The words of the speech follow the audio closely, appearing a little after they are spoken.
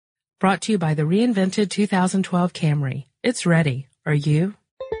Brought to you by the reinvented 2012 Camry. It's ready. Are you?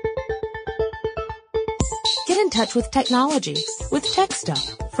 Get in touch with technology with Tech Stuff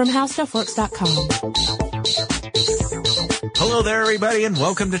from HowStuffWorks.com. Hello there, everybody, and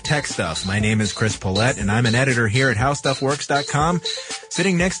welcome to Tech Stuff. My name is Chris Pollette, and I'm an editor here at HowStuffWorks.com.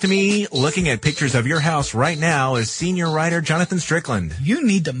 Sitting next to me, looking at pictures of your house right now, is senior writer Jonathan Strickland. You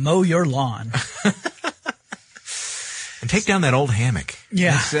need to mow your lawn. And take down that old hammock.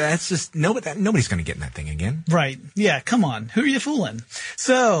 Yeah. That's just, nobody's going to get in that thing again. Right. Yeah, come on. Who are you fooling?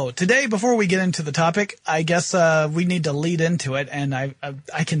 So, today, before we get into the topic, I guess we need to lead into it, and I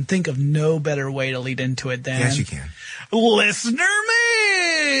can think of no better way to lead into it than... Yes, you can. Listener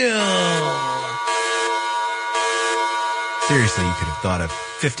Mail! Seriously, you could have thought of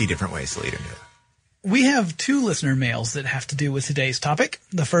 50 different ways to lead into it. We have two listener mails that have to do with today's topic.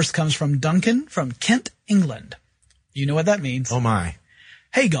 The first comes from Duncan from Kent, England. You know what that means. Oh, my.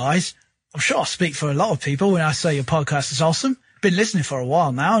 Hey, guys. I'm sure I speak for a lot of people when I say your podcast is awesome. Been listening for a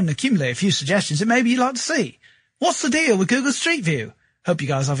while now and accumulate a few suggestions that maybe you'd like to see. What's the deal with Google Street View? Hope you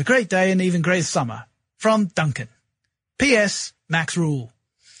guys have a great day and even great summer. From Duncan. P.S. Max Rule.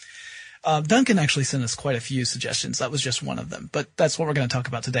 Duncan actually sent us quite a few suggestions. That was just one of them, but that's what we're going to talk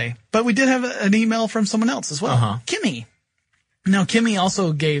about today. But we did have an email from someone else as well. Kimmy. Now, Kimmy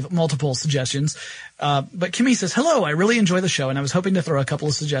also gave multiple suggestions, but Kimmy says, hello, I really enjoy the show, and I was hoping to throw a couple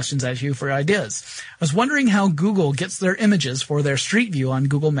of suggestions at you for ideas. I was wondering how Google gets their images for their Street View on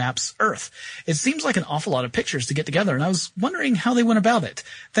Google Maps Earth. It seems like an awful lot of pictures to get together, and I was wondering how they went about it.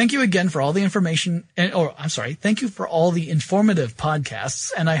 Thank you again for all the information, thank you for all the informative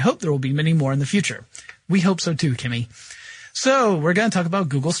podcasts, and I hope there will be many more in the future. We hope so too, Kimmy. So, we're going to talk about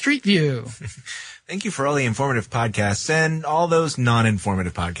Google Street View. Thank you for all the informative podcasts and all those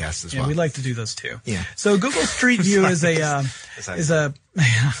non-informative podcasts as well. Yeah, we'd like to do those too. Yeah. So Google Street View is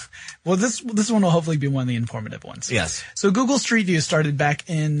well, this one will hopefully be one of the informative ones. Yes. So Google Street View started back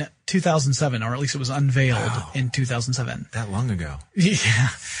in 2007, or at least it was unveiled in 2007. That long ago. Yeah.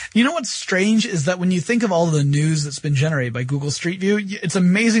 You know what's strange is that when you think of all the news that's been generated by Google Street View, it's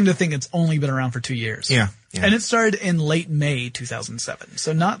amazing to think it's only been around for 2 years. Yeah. And it started in late May 2007.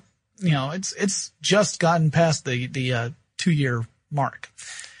 So not, it's just gotten past the 2-year mark.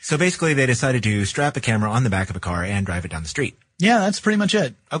 So basically they decided to strap a camera on the back of a car and drive it down the street. Yeah, that's pretty much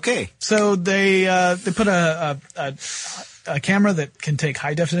it. Okay. So they put a camera that can take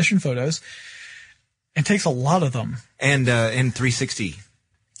high definition photos. It takes a lot of them. And 360.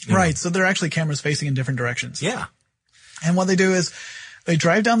 Right. So they're actually cameras facing in different directions. Yeah. And what they do is they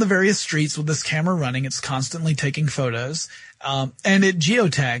drive down the various streets with this camera running. It's constantly taking photos. And it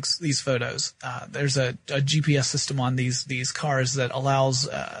geotags these photos. There's a GPS system on these cars that allows,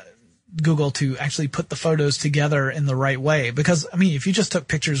 Google to actually put the photos together in the right way. Because, if you just took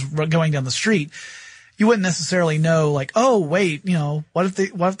pictures going down the street, you wouldn't necessarily know, like, oh, wait, what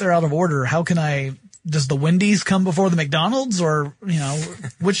if they're out of order? Does the Wendy's come before the McDonald's, or,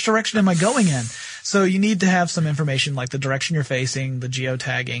 which direction am I going in? So you need to have some information like the direction you're facing, the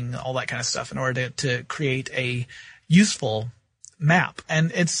geotagging, all that kind of stuff in order to create a useful map.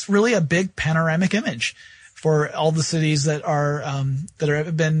 And it's really a big panoramic image for all the cities that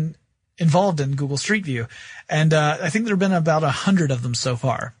have been involved in Google Street View. And I think there have been about 100 of them so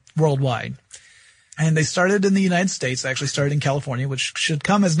far worldwide. And they started in the United States. They actually started in California, which should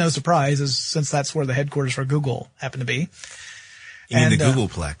come as no surprise, since that's where the headquarters for Google happen to be. You mean the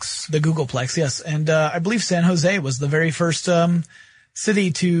Googleplex? The Googleplex, yes. And I believe San Jose was the very first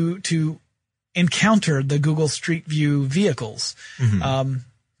city to encounter the Google Street View vehicles. Mm-hmm.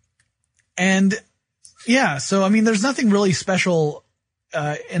 So there's nothing really special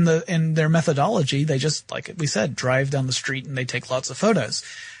in their methodology. They just, like we said, drive down the street and they take lots of photos.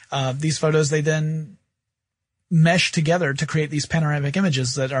 These photos they then mesh together to create these panoramic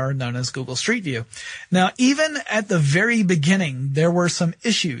images that are known as Google Street View. Now, even at the very beginning, there were some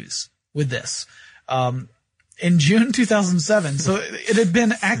issues with this. In June 2007, so it had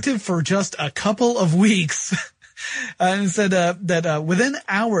been active for just a couple of weeks. And it said that within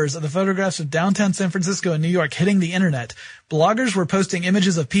hours of the photographs of downtown San Francisco and New York hitting the internet, bloggers were posting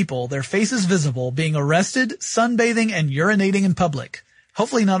images of people, their faces visible, being arrested, sunbathing, and urinating in public.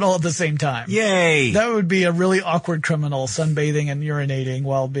 Hopefully not all at the same time. Yay! That would be a really awkward criminal, sunbathing and urinating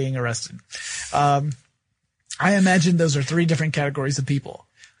while being arrested. I imagine those are 3 different categories of people.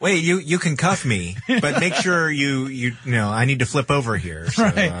 Wait, you can cuff me, but make sure I need to flip over here. So,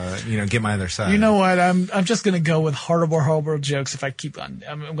 right. Get my other side. You know what? I'm just going to go with horrible jokes if I keep on.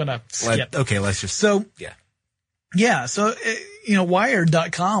 I'm going to skip. Okay, let's just. So, yeah. Yeah. So,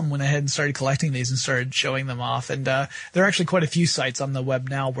 Wired.com went ahead and started collecting these and started showing them off. And, there are actually quite a few sites on the web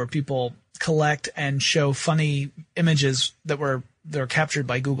now where people collect and show funny images they're captured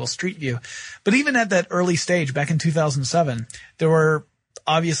by Google Street View. But even at that early stage, back in 2007, there were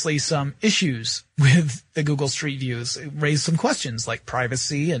obviously some issues with the Google Street Views. It raised some questions like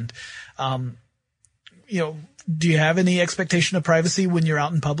privacy and, do you have any expectation of privacy when you're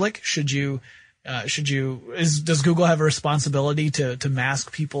out in public? Does Google have a responsibility to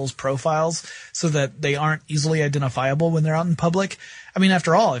mask people's profiles so that they aren't easily identifiable when they're out in public? I mean,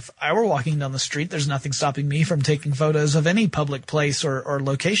 after all, if I were walking down the street, there's nothing stopping me from taking photos of any public place or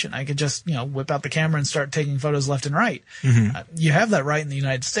location. I could just, whip out the camera and start taking photos left and right. Mm-hmm. You have that right in the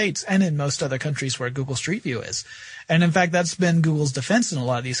United States and in most other countries where Google Street View is. And in fact, that's been Google's defense in a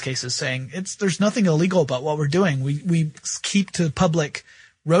lot of these cases, saying there's nothing illegal about what we're doing. We keep to public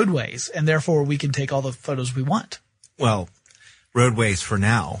roadways, and therefore we can take all the photos we want. Well, roadways for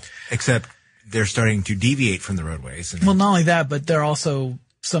now, except they're starting to deviate from the roadways. Well, not only that, but there are also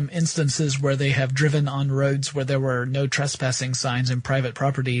some instances where they have driven on roads where there were no trespassing signs and private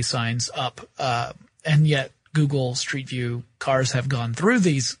property signs up, and yet Google Street View cars have gone through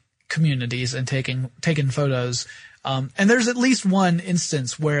these communities and taken photos. And there's at least one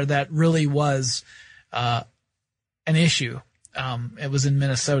instance where that really was an issue. It was in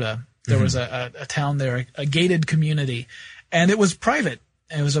Minnesota. There was a town there, a gated community, and it was private.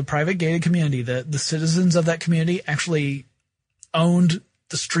 It was a private gated community. The citizens of that community actually owned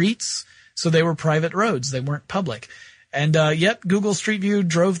the streets, so they were private roads. They weren't public. And yet Google Street View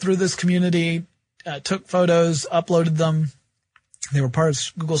drove through this community, took photos, uploaded them. They were part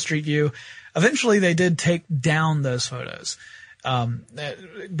of Google Street View. Eventually, they did take down those photos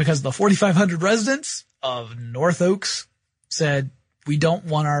because the 4,500 residents of North Oaks said, we don't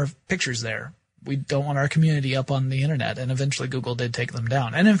want our pictures there. We don't want our community up on the internet. And eventually Google did take them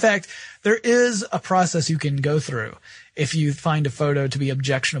down. And in fact, there is a process you can go through if you find a photo to be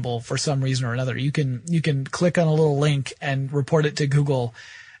objectionable for some reason or another. You can click on a little link and report it to Google.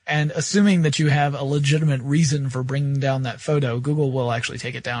 And assuming that you have a legitimate reason for bringing down that photo, Google will actually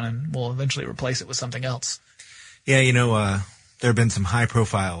take it down and will eventually replace it with something else. Yeah, there have been some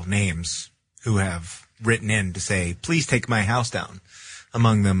high-profile names who have written in to say, please take my house down.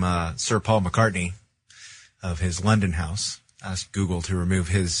 Among them, Sir Paul McCartney of his London house asked Google to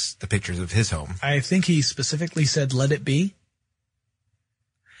remove the pictures of his home. I think he specifically said, let it be.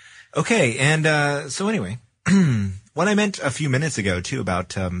 Okay, and so anyway, what I meant a few minutes ago, too,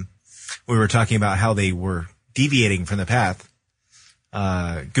 about we were talking about how they were deviating from the path.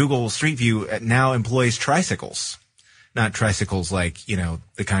 Google Street View now employs tricycles. Not tricycles like,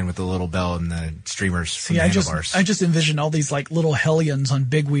 the kind with the little bell and the streamers from the handlebars. I just envision all these like little hellions on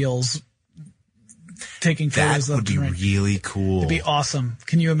big wheels taking photos. That would be really cool. It'd be awesome.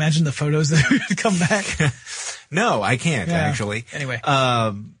 Can you imagine the photos that would come back? No, I can't actually. Anyway.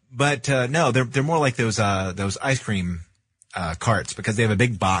 But no, they're more like those ice cream carts because they have a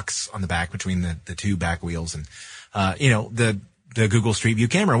big box on the back between the two back wheels and the Google Street View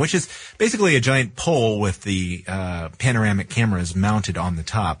camera, which is basically a giant pole with the panoramic cameras mounted on the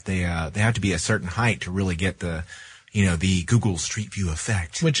top. They have to be a certain height to really get the Google Street View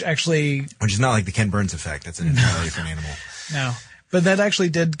effect. Which is not like the Ken Burns effect. That's an entirely different animal. No. But that actually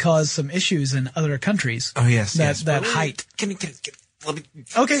did cause some issues in other countries. Oh, yes. That height.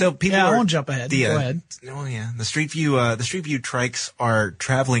 Okay. So people I won't jump ahead. Go ahead. Oh, yeah. The Street View trikes are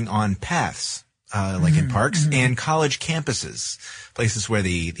traveling on paths. Like in parks and college campuses, places where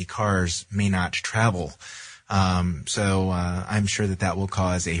the cars may not travel. So I'm sure that will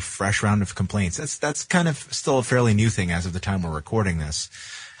cause a fresh round of complaints. That's kind of still a fairly new thing as of the time we're recording this,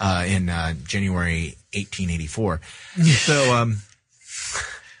 in January 1884. So,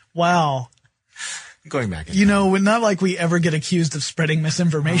 wow. Going back. Not like we ever get accused of spreading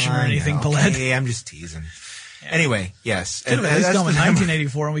misinformation or anything, Paulette. Okay, I'm just teasing. Yeah. Anyway, yes. Could have at least gone with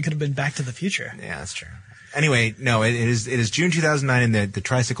 1984 and we could have been Back to the Future. Yeah, that's true. Anyway, no, it is June 2009 and the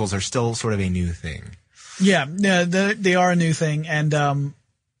tricycles are still sort of a new thing. Yeah, they are a new thing. And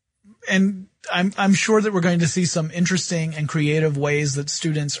I'm sure that we're going to see some interesting and creative ways that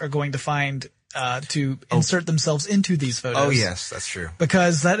students are going to find to insert themselves into these photos. Oh, yes, that's true.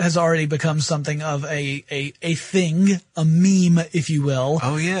 Because that has already become something of a thing, a meme, if you will.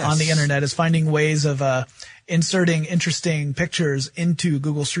 Oh, yes. On the internet, is finding ways of inserting interesting pictures into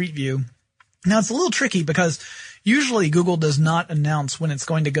Google Street View. Now, it's a little tricky because usually Google does not announce when it's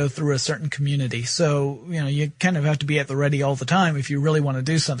going to go through a certain community. So, you kind of have to be at the ready all the time if you really want to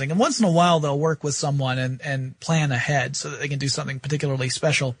do something. And once in a while, they'll work with someone and plan ahead so that they can do something particularly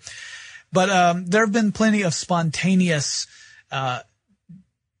special. But there have been plenty of spontaneous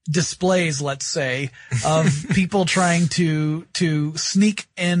displays, let's say, of people trying to sneak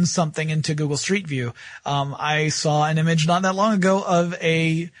in something into Google Street View. I saw an image not that long ago of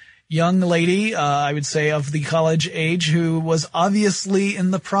a young lady, I would say of the college age, who was obviously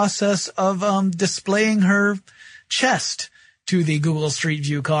in the process of displaying her chest to the Google Street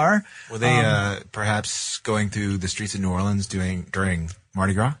View car. Were they perhaps going through the streets of New Orleans during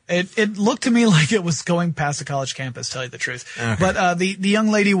Mardi Gras? It looked to me like it was going past the college campus, tell you the truth. Okay. But the young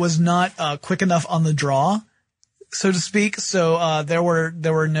lady was not quick enough on the draw, so to speak. So there were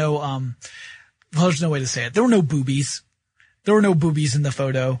no well, there's no way to say it. There were no boobies. There were no boobies in the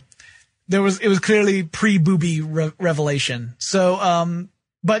photo. It was clearly pre-booby revelation. So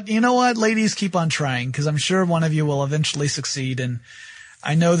but you know what, ladies, keep on trying, because I'm sure one of you will eventually succeed, and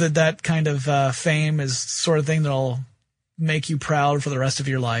I know that kind of fame is the sort of thing that'll make you proud for the rest of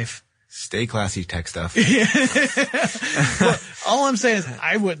your life. Stay classy, tech stuff. Well, all I'm saying is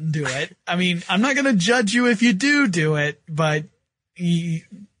I wouldn't do it. I mean, I'm not going to judge you if you do it, but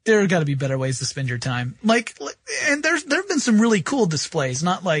there got to be better ways to spend your time. And there have been some really cool displays,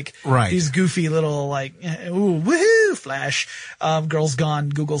 not like these goofy little ooh, woohoo, flash, Girls Gone,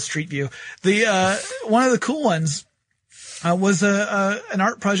 Google Street View. One of the cool ones, was an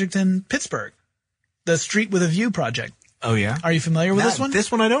art project in Pittsburgh, the Street with a View project. Oh yeah? Are you familiar with this one?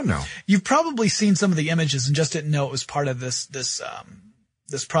 This one I don't know. You've probably seen some of the images and just didn't know it was part of this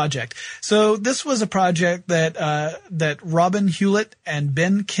project. So this was a project that Robin Hewlett and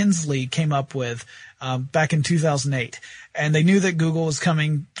Ben Kinsley came up with back in 2008. And they knew that Google was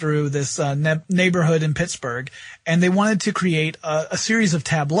coming through this neighborhood in Pittsburgh, and they wanted to create a series of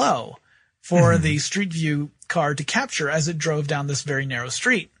tableaux for the Street View car to capture as it drove down this very narrow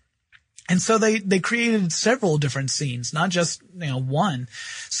street. And so they created several different scenes, not just, one.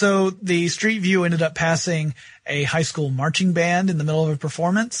 So the Street View ended up passing a high school marching band in the middle of a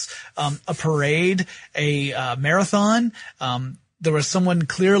performance, a parade, a marathon. There was someone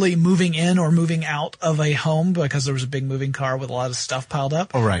clearly moving in or moving out of a home because there was a big moving car with a lot of stuff piled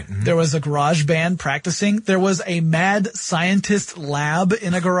up. Oh, right. Mm-hmm. There was a garage band practicing. There was a mad scientist lab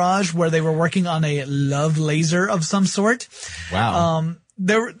in a garage where they were working on a love laser of some sort. Wow.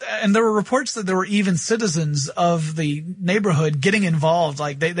 There were reports that there were even citizens of the neighborhood getting involved.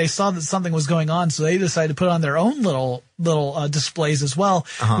 Like they saw that something was going on, so they decided to put on their own little displays as well,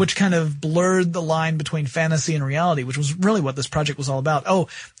 which kind of blurred the line between fantasy and reality, which was really what this project was all about. Oh,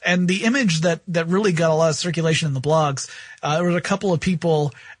 and the image that really got a lot of circulation in the blogs, there was a couple of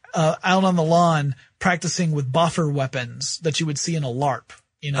people out on the lawn practicing with boffer weapons that you would see in a LARP.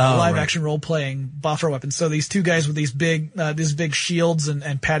 Live action role playing boffer weapons. So these two guys with these big shields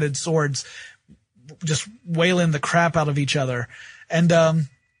and padded swords just wailing the crap out of each other. And,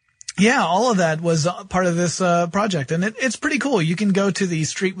 all of that was part of this, project. And it's pretty cool. You can go to the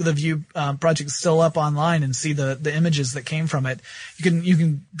Street with a View, project still up online and see the images that came from it. You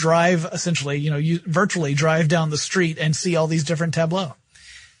can drive essentially, you virtually drive down the street and see all these different tableaux.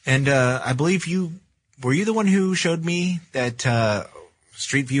 And, I believe were you the one who showed me that,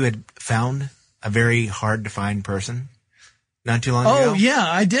 Street View had found a very hard to find person not too long ago? Oh, yeah,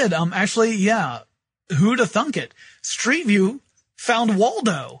 I did. Actually, yeah. Who'd have thunk it? Street View found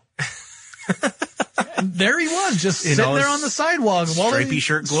Waldo. And there he was, just sitting there on the sidewalk. Stripy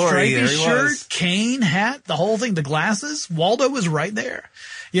shirt glory. Stripy shirt, cane, hat, the whole thing, the glasses. Waldo was right there.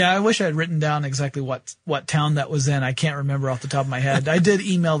 Yeah, I wish I had written down exactly what town that was in. I can't remember off the top of my head. I did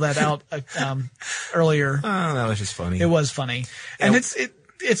email that out earlier. Oh, that was just funny. It was funny. And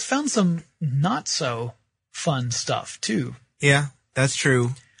it's found some not so fun stuff too. Yeah, that's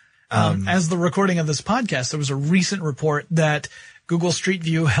true. As the recording of this podcast, there was a recent report that Google Street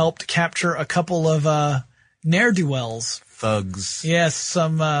View helped capture a couple of ne'er-do-wells. Thugs. Yes,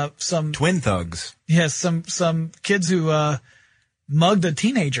 some twin thugs. Yes, some kids who mugged a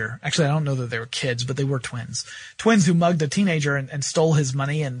teenager. Actually, I don't know that they were kids, but they were twins. Twins who mugged a teenager and stole his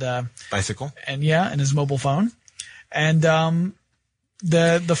money and bicycle. And his mobile phone. And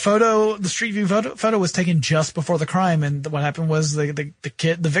the photo, the Street View photo was taken just before the crime, and what happened was the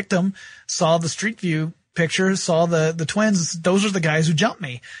victim saw the Street View picture, saw the twins. Those are the guys who jumped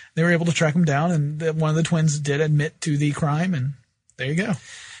me. They were able to track them down, and one of the twins did admit to the crime, and there you go.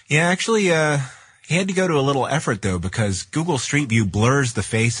 Yeah, actually, he had to go to a little effort, though, because Google Street View blurs the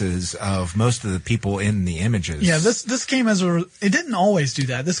faces of most of the people in the images. Yeah, this came it didn't always do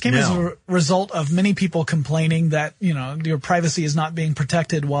that. This came as a result of many people complaining that, your privacy is not being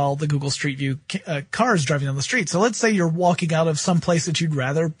protected while the Google Street View car is driving down the street. So let's say you're walking out of some place that you'd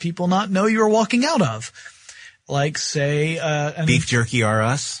rather people not know you were walking out of. Like, say, Beef Jerky R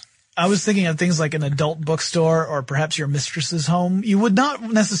Us. I was thinking of things like an adult bookstore or perhaps your mistress's home. You would not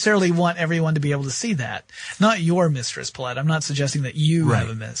necessarily want everyone to be able to see that. Not your mistress, Paulette. I'm not suggesting that you have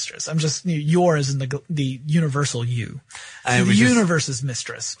a mistress. I'm just, yours in the universal you. So the universe's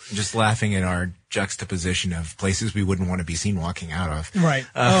mistress. Just laughing at our juxtaposition of places we wouldn't want to be seen walking out of. Right.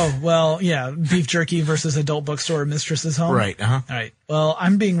 Beef jerky versus adult bookstore or mistress's home. Right. Uh-huh. All right. Well,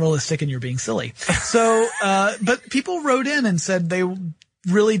 I'm being realistic and you're being silly. So, but people wrote in and said they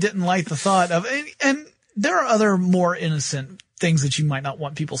really didn't like the thought of, and there are other more innocent things that you might not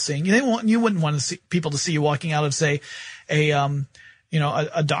want people seeing. You wouldn't want to see people to see you walking out of, say, a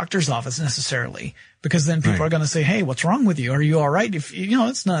doctor's office necessarily, because then people are going to say, hey, what's wrong with you? Are you all right? If,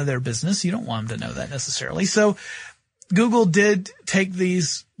 it's none of their business. You don't want them to know that necessarily. So Google did take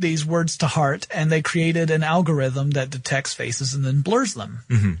these words to heart, and they created an algorithm that detects faces and then blurs them.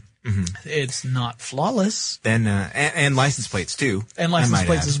 Mm-hmm. Mm-hmm. It's not flawless. Then, and license plates too. And license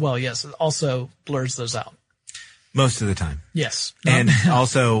plates as well, yes. It also blurs those out. Most of the time. Yes. And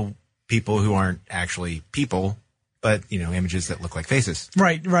also people who aren't actually people, but, images that look like faces.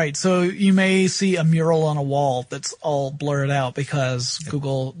 Right. So you may see a mural on a wall that's all blurred out because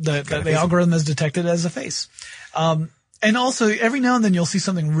Google, the algorithm has detected it as a face. And also every now and then you'll see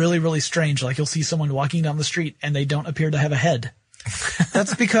something really, really strange. Like you'll see someone walking down the street and they don't appear to have a head.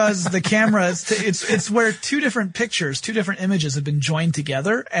 That's because the camera, it's where two different images have been joined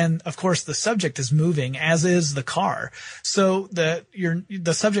together. And of course the subject is moving, as is the car. So the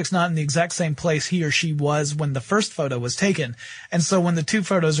subject's not in the exact same place he or she was when the first photo was taken. And so when the two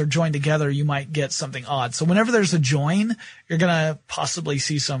photos are joined together, you might get something odd. So whenever there's a join, you're going to possibly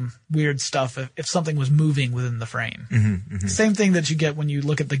see some weird stuff if something was moving within the frame. Mm-hmm, mm-hmm. Same thing that you get when you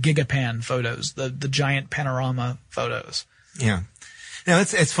look at the Gigapan photos, the giant panorama photos. Yeah. Now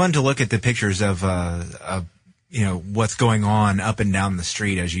it's fun to look at the pictures of what's going on up and down the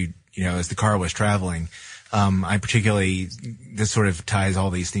street as as the car was traveling. This sort of ties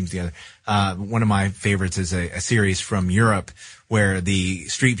all these themes together. One of my favorites is a series from Europe where the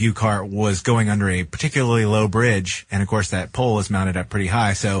Street View car was going under a particularly low bridge. And of course that pole is mounted up pretty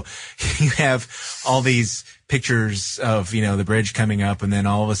high. So you have all these pictures of, the bridge coming up, and then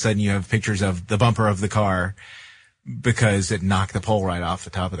all of a sudden you have pictures of the bumper of the car, because it knocked the pole right off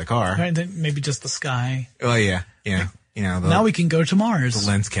the top of the car. Right, then maybe just the sky. Oh yeah. Now we can go to Mars. The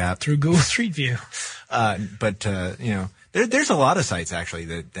lens cap through Google Street View. There's a lot of sites actually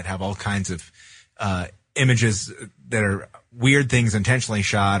that have all kinds of images that are weird things intentionally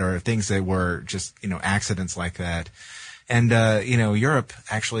shot, or things that were just accidents like that. And Europe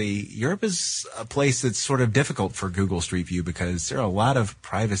is a place that's sort of difficult for Google Street View because there are a lot of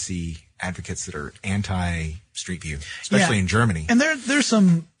privacy advocates that are anti-Street View, especially in Germany. And there's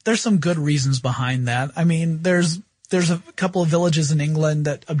some good reasons behind that. I mean, there's a couple of villages in England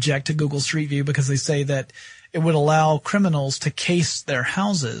that object to Google Street View because they say that it would allow criminals to case their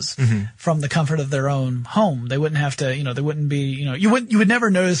houses from the comfort of their own home. They wouldn't have to, they wouldn't be, you would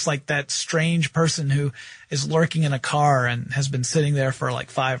never notice like that strange person who is lurking in a car and has been sitting there for like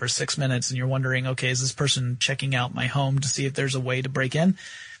 5 or 6 minutes, and you're wondering, okay, is this person checking out my home to see if there's a way to break in?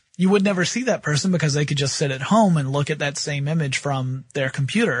 You would never see that person because they could just sit at home and look at that same image from their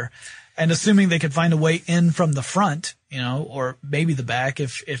computer. And assuming they could find a way in from the front, or maybe the back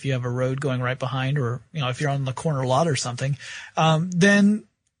if you have a road going right behind, or, if you're on the corner lot or something, then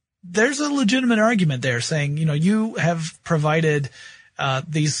there's a legitimate argument there saying, you have provided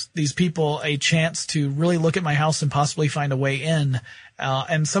these people a chance to really look at my house and possibly find a way in.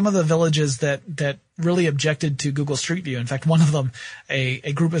 And some of the villages that really objected to Google Street View, in fact, one of them,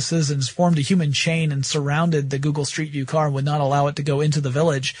 a group of citizens formed a human chain and surrounded the Google Street View car and would not allow it to go into the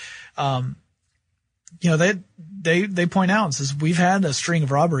village. They point out and says, we've had a string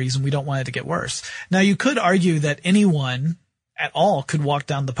of robberies and we don't want it to get worse. Now you could argue that anyone at all could walk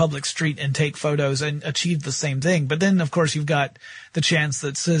down the public street and take photos and achieve the same thing. But then of course you've got the chance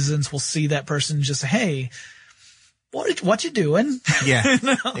that citizens will see that person and just say, hey, what you doing? Yeah,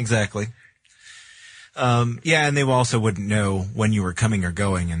 exactly. And they also wouldn't know when you were coming or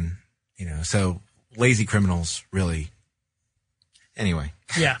going, and, so lazy criminals really, anyway.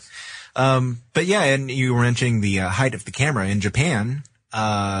 Yeah. And you were mentioning the height of the camera in Japan.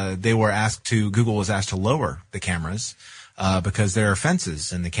 Google was asked to lower the cameras, because there are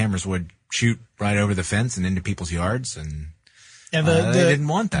fences and the cameras would shoot right over the fence and into people's yards, and they didn't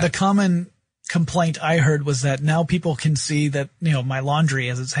want that. The common complaint I heard was that now people can see that, my laundry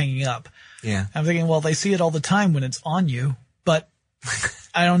as it's hanging up. Yeah. I'm thinking, well, they see it all the time when it's on you, but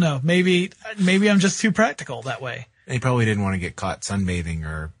I don't know. Maybe I'm just too practical that way. They probably didn't want to get caught sunbathing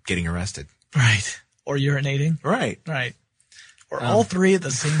or getting arrested. Right. Or urinating. Right. or all three at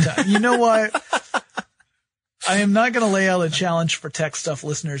the same time. You know what? I am not going to lay out a challenge for Tech Stuff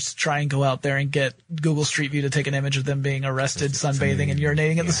listeners to try and go out there and get Google Street View to take an image of them being arrested, sunbathing, and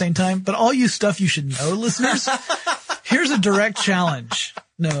urinating at the same time. But all you stuff you should know listeners, here's a direct challenge.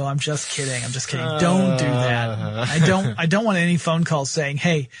 No, I'm just kidding. Don't do that. I don't want any phone calls saying,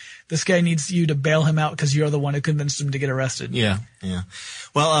 hey, this guy needs you to bail him out because you're the one who convinced him to get arrested. Yeah.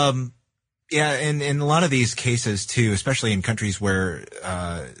 Well, yeah, in a lot of these cases too, especially in countries where,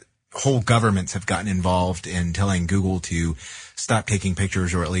 whole governments have gotten involved in telling Google to stop taking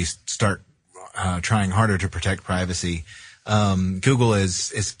pictures or at least start, trying harder to protect privacy. Google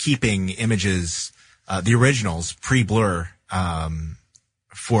is keeping images, the originals pre-blur,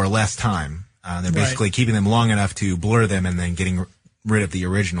 for less time. They're basically keeping them long enough to blur them and then getting rid of the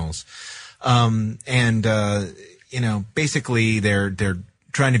originals. Basically they're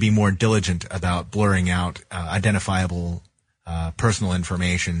trying to be more diligent about blurring out, identifiable, personal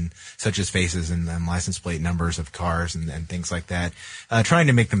information such as faces and license plate numbers of cars and things like that. Trying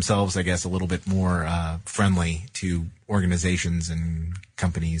to make themselves, I guess, a little bit more, friendly to organizations and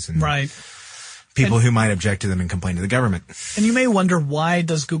companies and people who might object to them and complain to the government. And you may wonder, why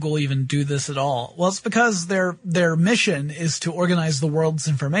does Google even do this at all? Well, it's because their mission is to organize the world's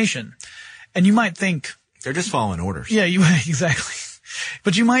information. And you might think they're just following orders. Yeah, exactly.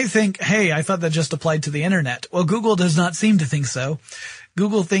 But you might think, hey, I thought that just applied to the internet. Well, Google does not seem to think so.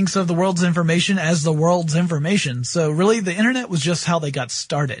 Google thinks of the world's information as the world's information. So really the internet was just how they got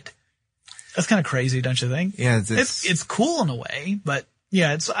started. That's kind of crazy, don't you think? Yeah. It's cool in a way, but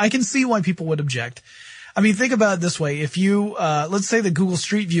yeah, I can see why people would object. I mean, think about it this way. If you, let's say that Google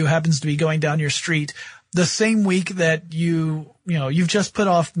Street View happens to be going down your street the same week that you've just put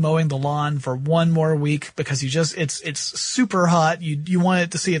off mowing the lawn for one more week because it's super hot. You want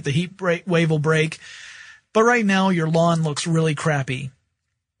it to see if the heat wave will break. But right now your lawn looks really crappy.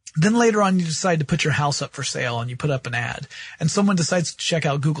 Then later on you decide to put your house up for sale and you put up an ad and someone decides to check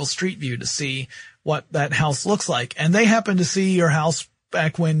out Google Street View to see what that house looks like. And they happen to see your house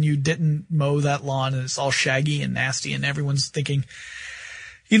back when you didn't mow that lawn and it's all shaggy and nasty and everyone's thinking,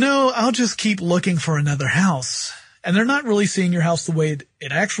 I'll just keep looking for another house. And they're not really seeing your house the way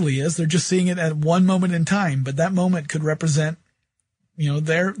it actually is. They're just seeing it at one moment in time. But that moment could represent,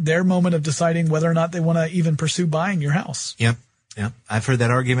 their moment of deciding whether or not they want to even pursue buying your house. Yep. I've heard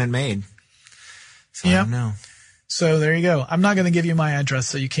that argument made. So I don't know. So there you go. I'm not going to give you my address,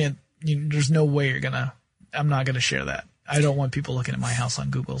 so you can't, there's no way I'm not going to share that. I don't want people looking at my house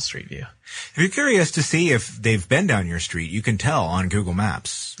on Google Street View. If you're curious to see if they've been down your street, you can tell on Google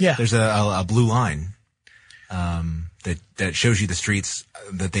Maps. Yeah. There's a blue line, that shows you the streets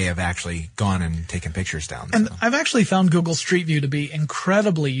that they have actually gone and taken pictures down. And I've actually found Google Street View to be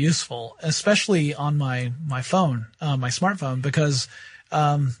incredibly useful, especially on my phone, my smartphone, because,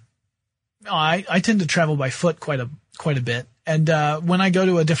 I tend to travel by foot quite a bit. And, when I go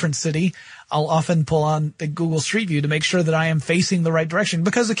to a different city, I'll often pull on the Google Street View to make sure that I am facing the right direction.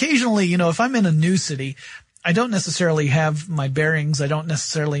 Because occasionally, if I'm in a new city, I don't necessarily have my bearings. I don't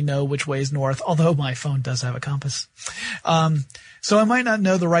necessarily know which way is north, although my phone does have a compass. So I might not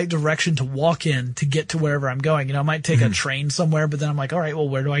know the right direction to walk in to get to wherever I'm going. I might take a train somewhere, but then I'm like, all right, well,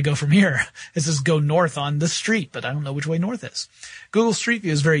 where do I go from here? It says go north on this street, but I don't know which way north is. Google Street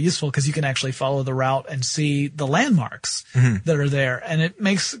View is very useful because you can actually follow the route and see the landmarks that are there. And it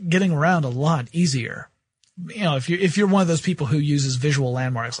makes getting around a lot easier. If you're one of those people who uses visual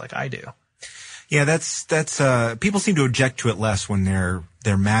landmarks like I do. Yeah, that's people seem to object to it less when they're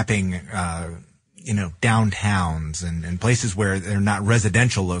mapping, downtowns and places where they're not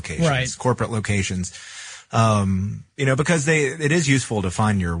residential locations, corporate locations. Because it is useful to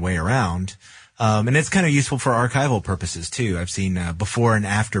find your way around. And it's kind of useful for archival purposes too. I've seen, before and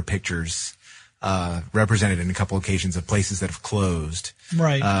after pictures, represented in a couple occasions of places that have closed.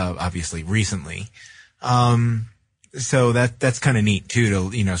 Right. Obviously recently. So that's kind of neat too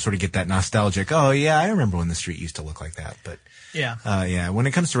to, sort of get that nostalgic, oh yeah, I remember when the street used to look like that. But when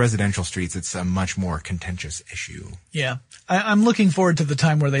it comes to residential streets, it's a much more contentious issue. Yeah. I'm looking forward to the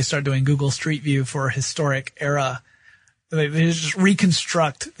time where they start doing Google Street View for historic era. They just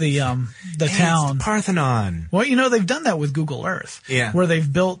reconstruct the town. It's the Parthenon. Well, they've done that with Google Earth. Yeah. Where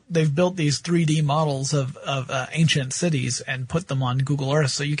they've built these 3D models of ancient cities and put them on Google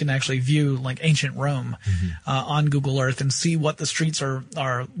Earth, so you can actually view like ancient Rome on Google Earth and see what the streets were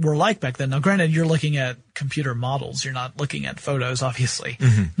like back then. Now, granted, you're looking at computer models. You're not looking at photos, obviously.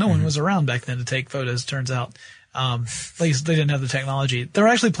 No one was around back then to take photos. Turns out, at least they didn't have the technology. There were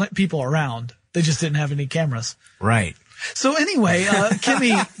actually people around. They just didn't have any cameras. Right. So anyway,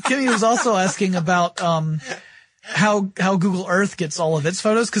 Kimmy was also asking about, how Google Earth gets all of its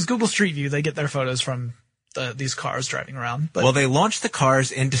photos, because Google Street View, they get their photos from these cars driving around. But, well, they launched the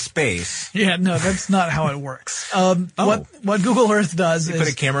cars into space. Yeah, no, that's not how it works. What Google Earth does is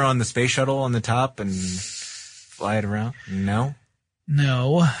put a camera on the space shuttle on the top and fly it around? No.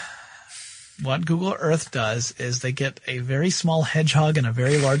 What Google Earth does is they get a very small hedgehog and a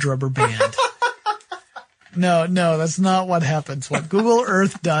very large rubber band. No, that's not what happens. What Google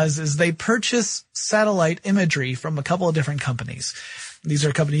Earth does is they purchase satellite imagery from a couple of different companies. These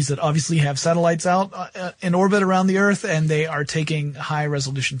are companies that obviously have satellites out in orbit around the Earth, and they are taking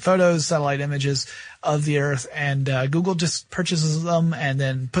high-resolution photos, satellite images of the Earth, and Google just purchases them and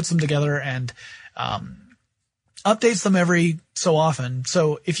then puts them together and updates them every so often.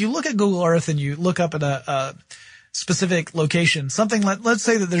 So if you look at Google Earth and you look up at a specific location, something let's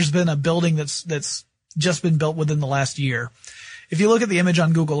say that there's been a building that's just been built within the last year. If you look at the image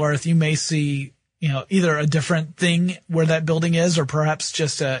on Google Earth, you may see, either a different thing where that building is, or perhaps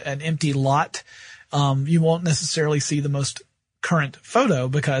just an empty lot. You won't necessarily see the most current photo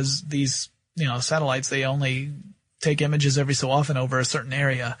because these, satellites, they only take images every so often over a certain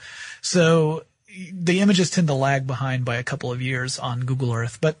area. So the images tend to lag behind by a couple of years on Google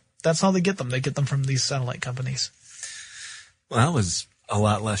Earth, but that's how they get them. They get them from these satellite companies. Well, that was a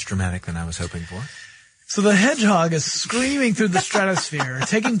lot less dramatic than I was hoping for. So the hedgehog is screaming through the stratosphere,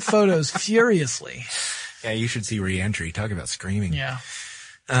 taking photos furiously. Yeah, you should see Re-Entry. Talk about screaming. Yeah.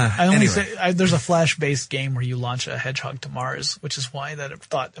 Anyway. There's a Flash-based game where you launch a hedgehog to Mars, which is why that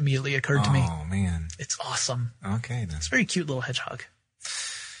thought immediately occurred to me. Oh, man. It's awesome. Okay, then. It's a very cute little hedgehog.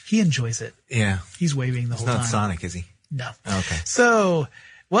 He enjoys it. Yeah. He's waving the whole time. He's not Sonic, is he? No. Okay. So,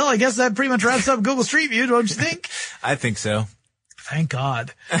 well, I guess that pretty much wraps up Google Street View, don't you think? I think so. Thank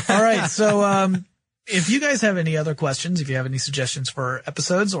God. All right, so if you guys have any other questions, if you have any suggestions for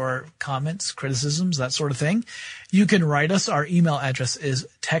episodes or comments, criticisms, that sort of thing, you can write us. Our email address is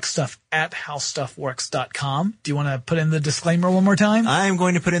techstuff@howstuffworks.com. Do you want to put in the disclaimer one more time? I'm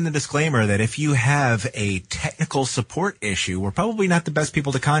going to put in the disclaimer that if you have a technical support issue, we're probably not the best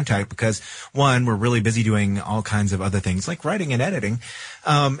people to contact because, one, we're really busy doing all kinds of other things like writing and editing.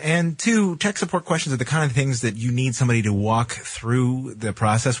 And two, tech support questions are the kind of things that you need somebody to walk through the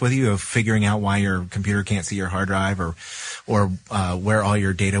process with you of figuring out why your computer can't see your hard drive or where all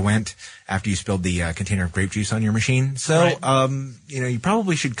your data went after you spilled the container of grape juice on your machine. So, right. You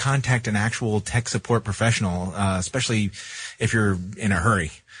probably should contact an actual tech support professional, especially if you're in a hurry.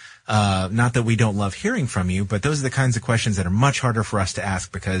 Not that we don't love hearing from you, but those are the kinds of questions that are much harder for us to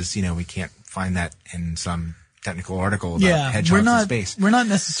ask because, we can't find that in some technical article about hedgehogs in space. We're not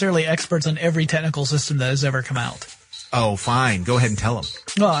necessarily experts on every technical system that has ever come out. Oh, fine. Go ahead and tell them.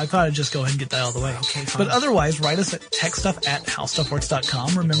 Well, I thought I'd just go ahead and get that out of the way. Okay, fine. But otherwise, write us at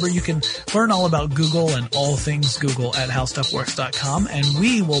techstuff@howstuffworks.com. Remember, you can learn all about Google and all things Google at howstuffworks.com, and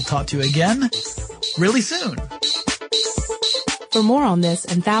we will talk to you again really soon. For more on this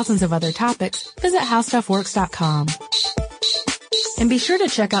and thousands of other topics, visit howstuffworks.com. And be sure to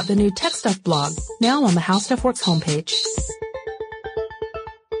check out the new Tech Stuff blog, now on the How Stuff Works homepage.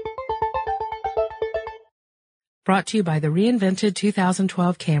 Brought to you by the reinvented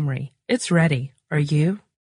 2012 Camry. It's ready. Are you?